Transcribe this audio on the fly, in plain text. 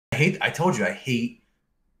I told you I hate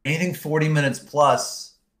anything 40 minutes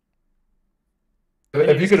plus. And you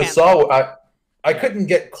If you just could have can't. saw, I Yeah. couldn't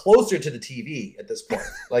get closer to the TV at this point.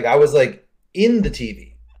 Like I was like in the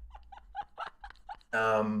TV.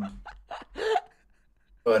 Um,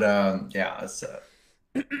 but yeah, it's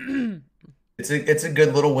a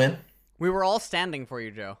good little win. We were all standing for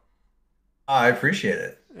you, Joe. I appreciate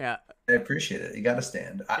it. Yeah. I appreciate it. You got to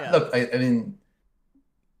stand. Yeah. Look, I mean,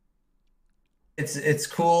 it's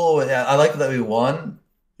cool. Yeah, I like that we won.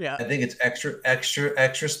 Yeah. I think it's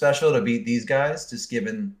extra special to beat these guys, just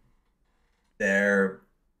given their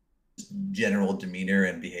general demeanor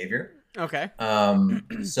and behavior. Okay.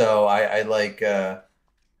 So I like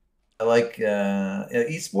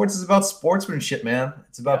esports is about sportsmanship, man.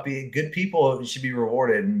 It's Yeah. about being good people should be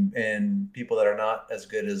rewarded, and people that are not as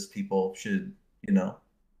good as people should,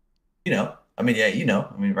 I mean, yeah,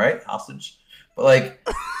 I mean, right? Hostage. But like,